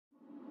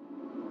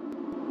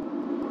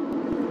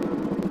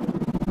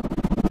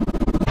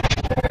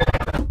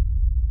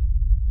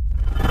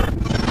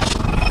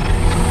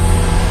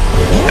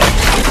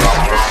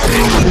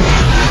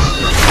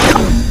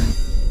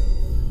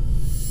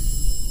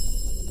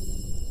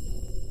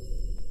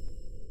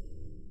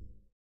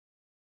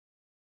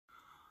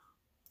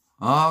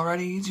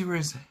Alrighty,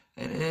 YouTubers,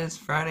 it is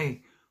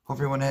Friday. Hope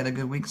everyone had a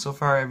good week so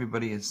far.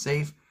 Everybody is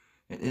safe.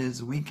 It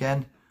is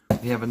weekend.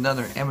 We have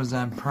another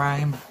Amazon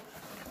Prime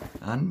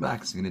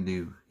unboxing to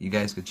do. You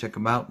guys can check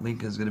them out.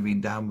 Link is going to be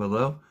down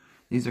below.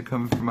 These are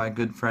coming from my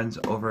good friends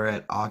over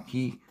at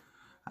AUKEY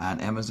on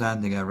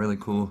Amazon. They got really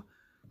cool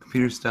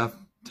computer stuff,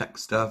 tech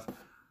stuff,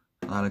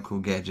 a lot of cool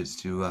gadgets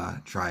to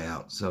try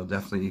out. So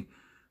definitely,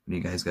 when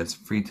you guys got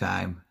some free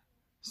time,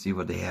 see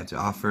what they have to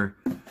offer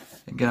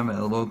and get them at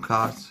a low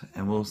cost,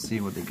 and we'll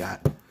see what they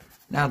got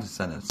now to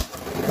send us.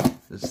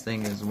 This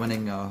thing is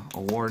winning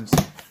awards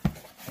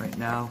right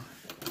now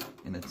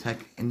in the tech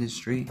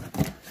industry,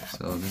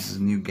 so this is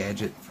a new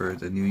gadget for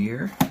the new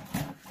year,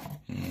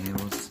 and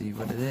we'll see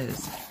what it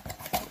is.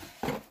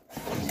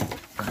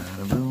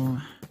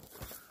 Boom.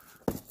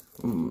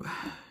 Ooh.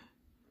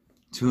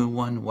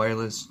 2-in-1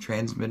 wireless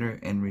transmitter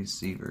and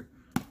receiver.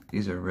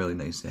 These are really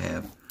nice to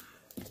have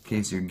in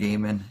case you're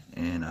gaming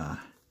and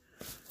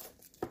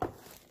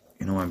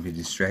you don't want to be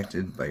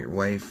distracted by your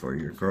wife or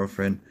your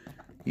girlfriend.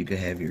 You can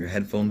have your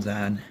headphones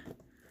on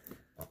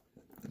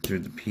through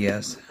the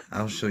PS.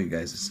 I'll show you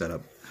guys the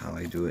setup, how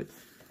I do it.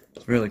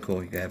 It's really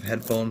cool. You can have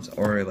headphones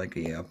or like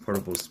a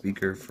portable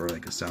speaker for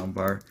like a sound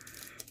bar.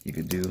 You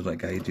could do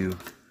like I do,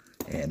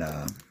 and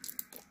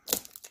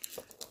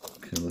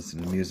can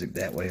listen to music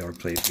that way or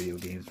play video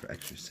games for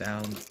extra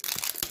sound.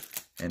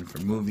 And for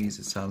movies,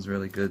 it sounds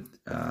really good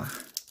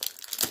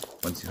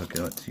once you hook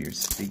it up to your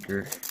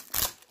speaker.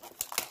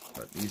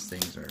 But these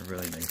things are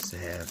really nice to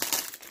have.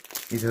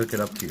 You can hook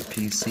it up to your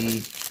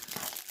PC,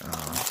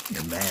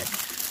 your Mac,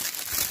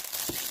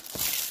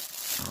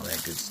 all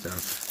that good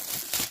stuff.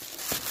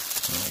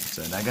 Like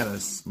I said, I got a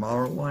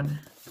smaller one,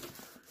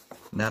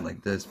 not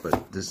like this,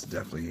 but this is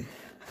definitely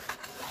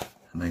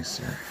a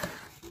nicer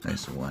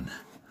one.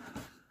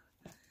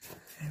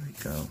 There we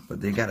go.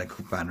 But they got a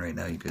coupon right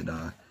now. You could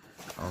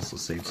also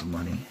save some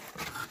money.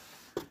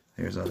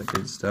 There's all the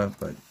good stuff,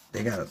 but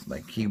they got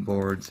like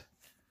keyboards.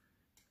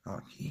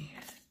 AUKEY.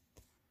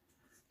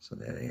 So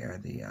there they are,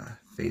 the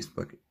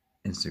Facebook,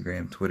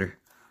 Instagram, Twitter.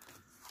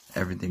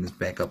 Everything is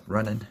back up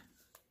running.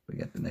 We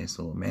got the nice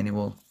little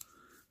manual.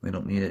 We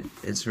don't need it.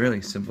 It's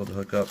really simple to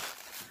hook up.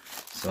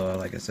 So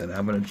like I said,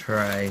 I'm going to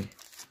try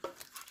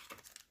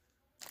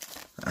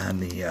on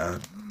the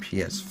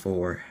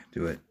PS4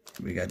 do it.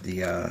 We got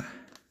the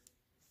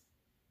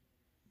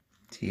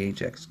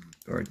THX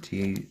or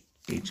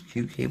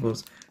THQ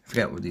cables. I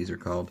forgot what these are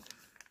called.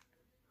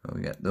 Oh,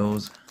 we got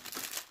those.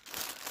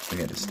 We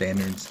got the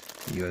standards,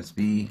 the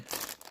USB,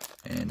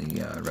 and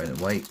the red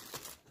and white.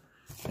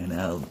 And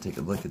I'll take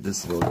a look at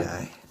this little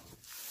guy.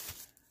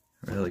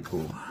 Really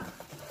cool.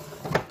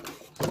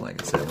 So like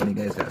I said, when you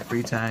guys got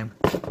free time,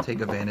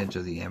 take advantage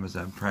of the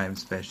Amazon Prime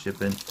fast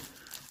shipping.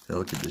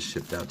 They'll get this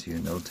shipped out to you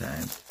in no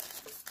time.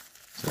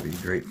 So it'd be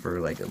great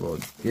for like a little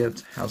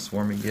gift,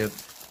 housewarming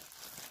gift.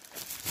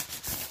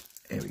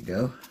 There we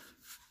go.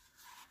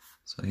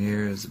 So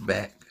here's the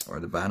back, or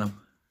the bottom.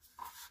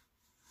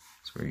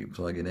 It's where you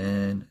plug it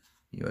in,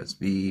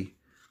 USB,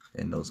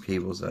 and those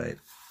cables I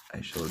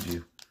showed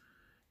you.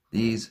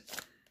 These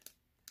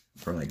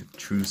for like a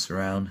true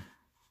surround.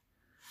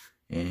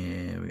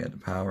 And we got the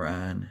power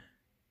on,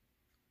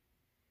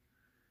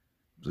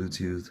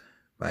 Bluetooth,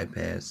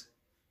 bypass,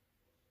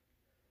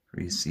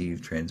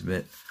 receive,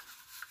 transmit.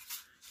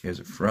 Here's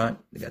the front.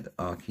 They got the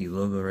AUKEY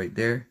logo right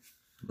there.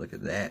 Look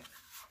at that.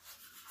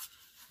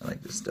 I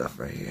like this stuff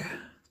right here.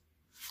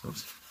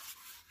 Oops.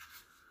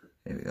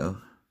 There we go.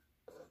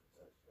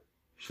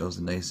 Shows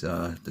a nice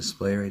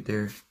display right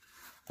there.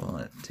 Well,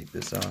 let's take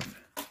this off.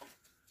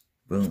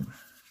 Boom.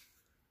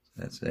 So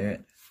that's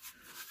that.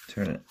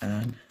 Turn it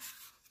on.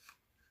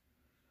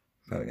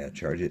 Probably gotta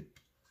charge it.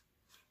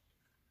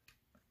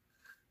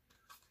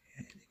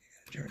 Yeah, I think I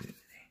gotta charge it.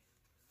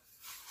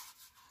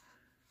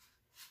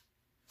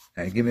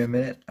 Alright, give me a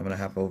minute. I'm gonna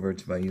hop over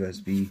to my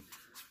USB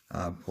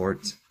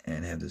ports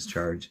and have this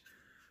charge.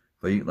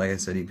 But you, like I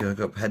said, you can hook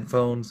up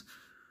headphones,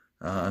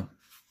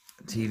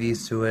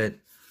 TVs to it,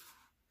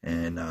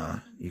 and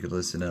you could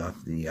listen to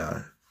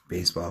the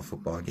baseball,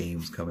 football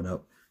games coming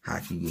up,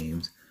 hockey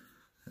games,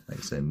 like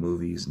I said,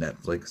 movies,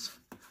 Netflix.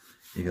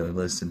 You can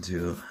listen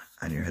to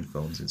on your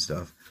headphones and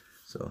stuff.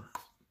 So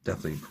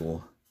definitely a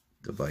cool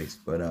device.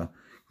 But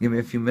give me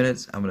a few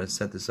minutes. I'm gonna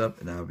set this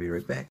up, and I'll be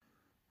right back.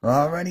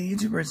 Alrighty,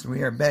 YouTubers,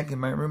 we are back in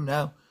my room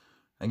now.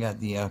 I got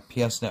the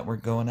PS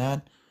network going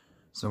on,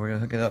 so we're gonna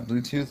hook it up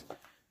Bluetooth.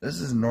 This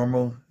is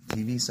normal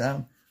TV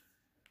sound.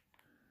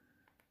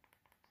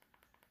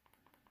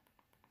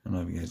 I don't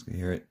know if you guys can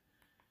hear it,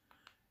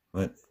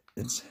 but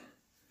it's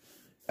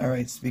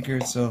alright.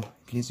 Speakers, so in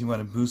case you want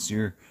to boost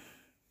your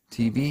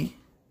TV,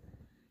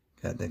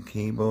 got that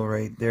cable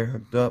right there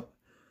hooked up.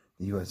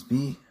 The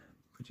USB.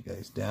 Put you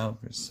guys down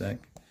for a sec,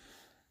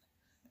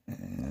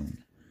 and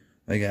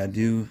all you gotta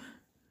do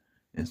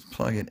is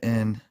plug it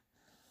in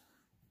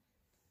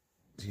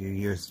to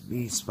your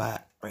USB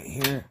spot right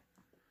here.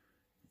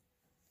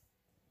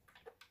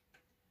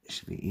 It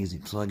should be easy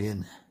plug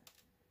in.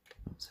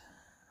 Oops.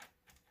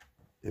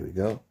 There we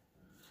go.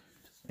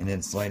 And then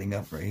it's lighting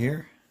up right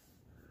here.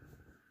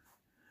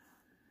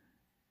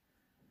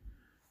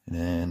 And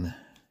then,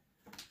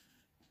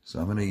 so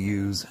I'm going to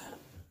use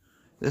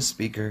this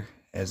speaker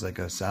as like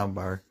a sound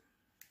bar.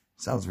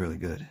 Sounds really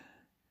good.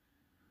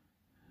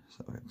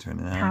 So we're going to turn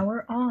it on.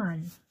 Power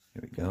on.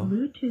 Here we go.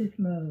 Bluetooth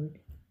mode.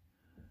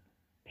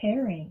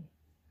 Pairing.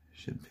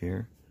 Should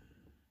pair.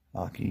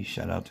 AUKEY.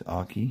 Shout out to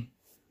AUKEY.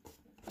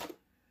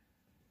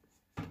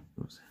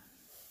 Oops.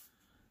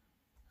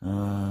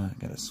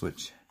 Gotta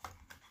switch.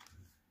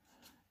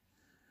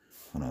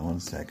 Hold on one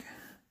sec.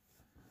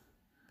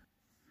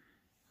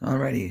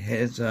 Alrighty,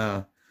 has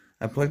I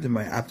plugged in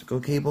my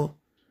optical cable,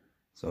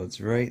 so it's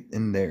right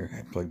in there.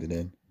 I plugged it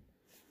in,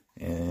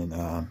 and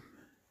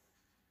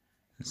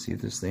let's see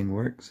if this thing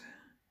works.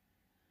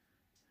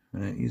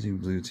 I'm not using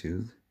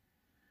Bluetooth.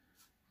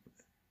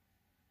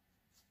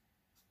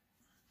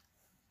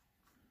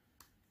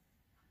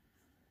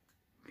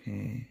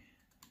 Okay.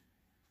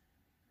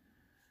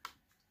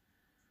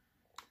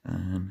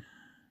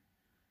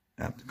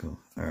 Optical.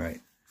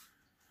 Alright.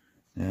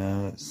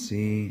 Now let's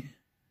see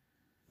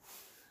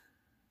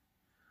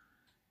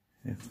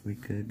if we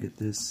could get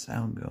this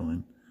sound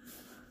going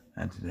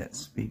onto that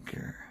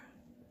speaker.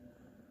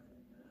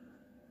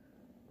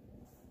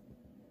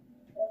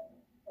 I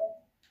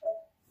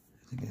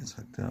think it's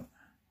hooked up.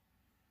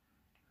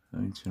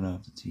 Let me turn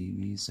off the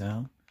TV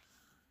sound.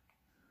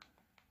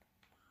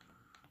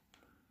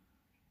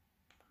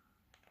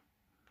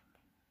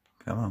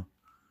 Come on.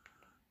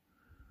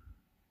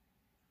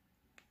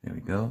 There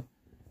we go.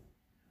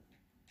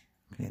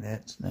 Okay,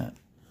 that's not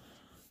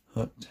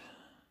hooked.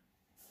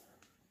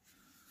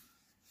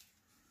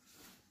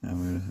 Now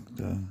we're going to hook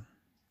the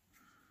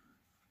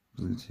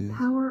Bluetooth.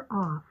 Power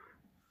off.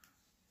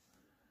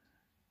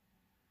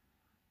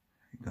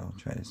 There you go.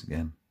 Try this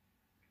again.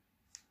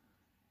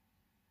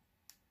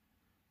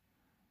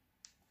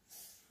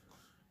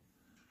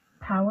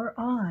 Power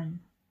on.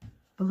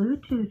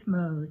 Bluetooth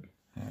mode.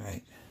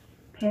 Alright.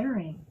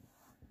 Pairing.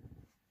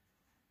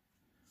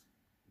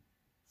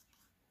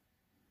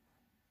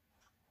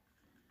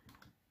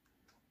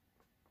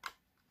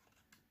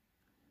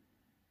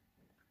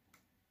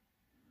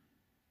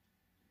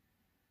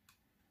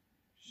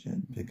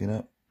 Should pick it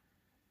up.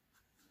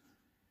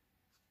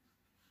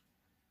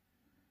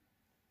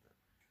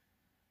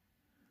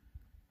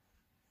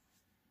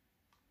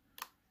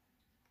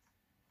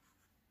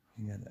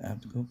 You got the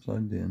optical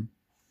plugged in.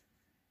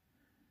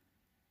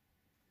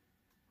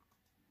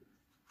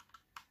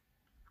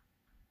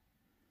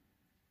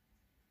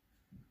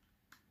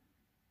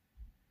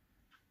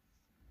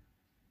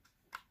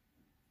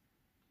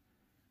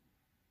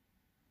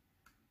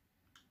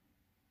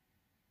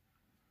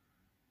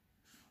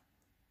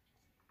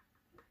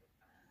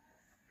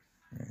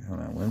 Alright, hold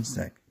on one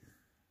sec.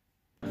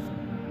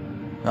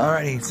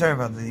 Alrighty, sorry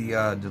about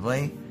the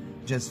delay.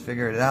 Just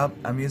figured it out.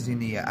 I'm using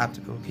the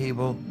optical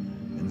cable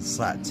in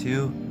slot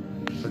 2.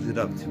 Hooked it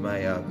up to my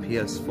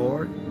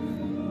PS4.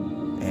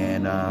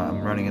 And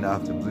I'm running it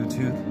off the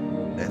Bluetooth,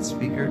 that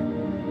speaker.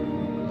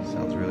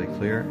 Sounds really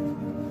clear.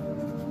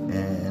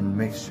 And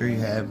make sure you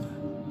have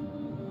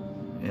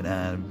it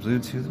on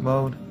Bluetooth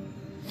mode.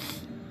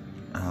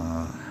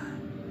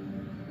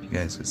 If you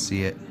guys could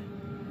see it.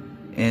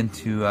 And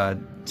to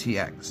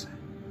TX.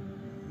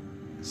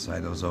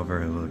 Slide those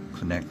over, it will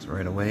connect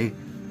right away.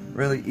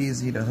 Really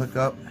easy to hook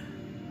up.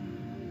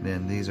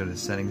 Then these are the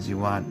settings you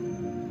want.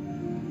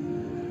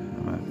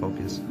 I'm gonna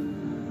focus.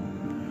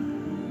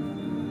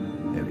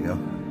 There we go.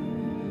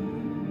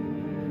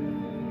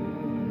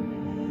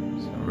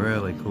 So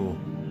really cool.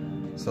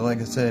 So like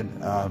I said,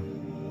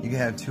 you can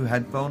have 2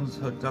 headphones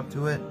hooked up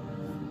to it,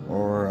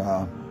 or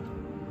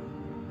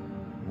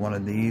one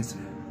of these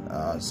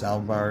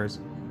sound bars,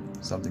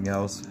 something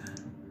else.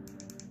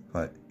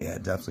 But yeah,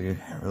 definitely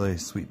a really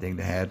sweet thing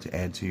to have to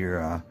add to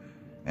your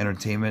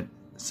entertainment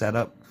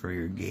setup for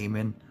your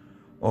gaming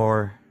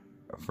or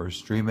for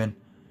streaming.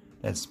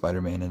 That's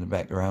Spider-Man in the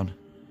background.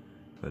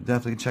 But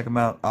definitely check them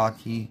out.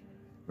 AUKEY,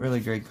 really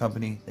great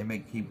company. They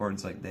make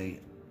keyboards like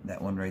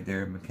that one right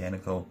there,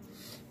 mechanical,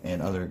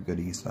 and other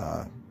goodies,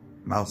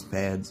 mouse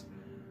pads.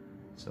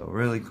 So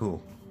really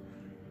cool.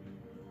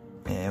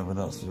 And what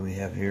else do we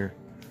have here?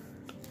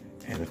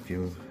 And a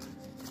few.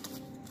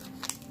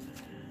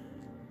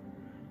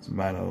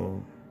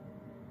 Mono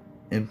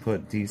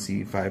input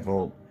DC 5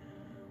 volt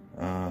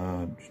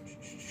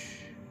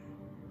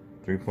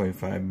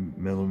 3.5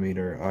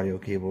 millimeter audio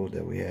cable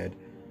that we had,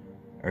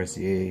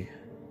 RCA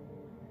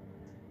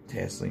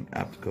Tastlink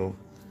optical.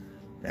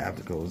 The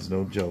optical is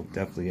no joke.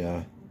 Definitely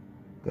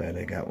glad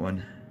I got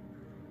one.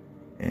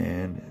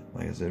 And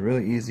like I said,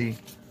 really easy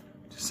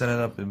to set it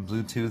up in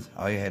Bluetooth.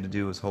 All you had to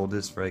do was hold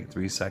this for like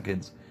 3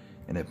 seconds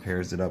and it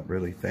pairs it up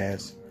really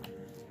fast.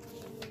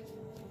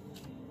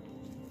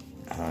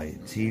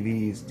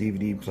 TVs,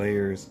 DVD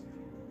players,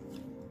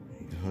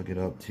 you can hook it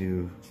up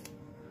to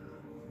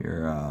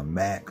your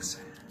Macs,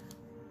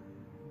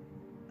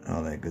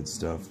 all that good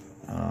stuff.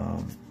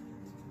 Let's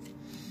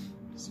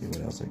see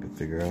what else I can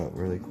figure out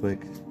really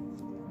quick.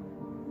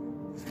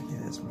 Yeah,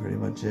 that's pretty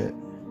much it.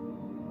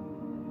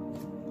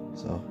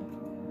 So,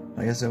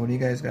 like I said, when you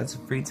guys got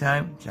some free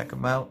time, check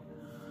them out.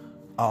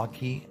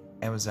 AUKEY,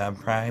 Amazon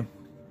Prime,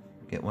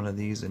 get one of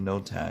these in no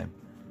time.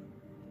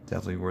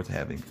 Definitely worth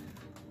having.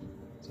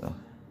 So,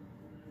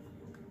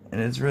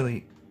 and it's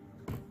really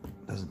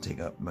doesn't take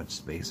up much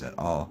space at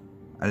all.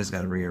 I just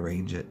got to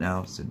rearrange it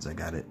now since I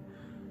got it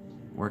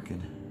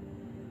working.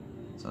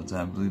 So it's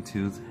on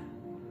Bluetooth,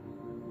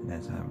 and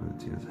that's on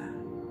Bluetooth.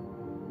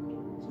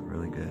 So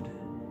really good.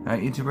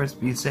 Alright, YouTubers,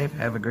 be safe.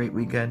 Have a great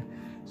weekend.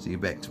 See you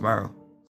back tomorrow.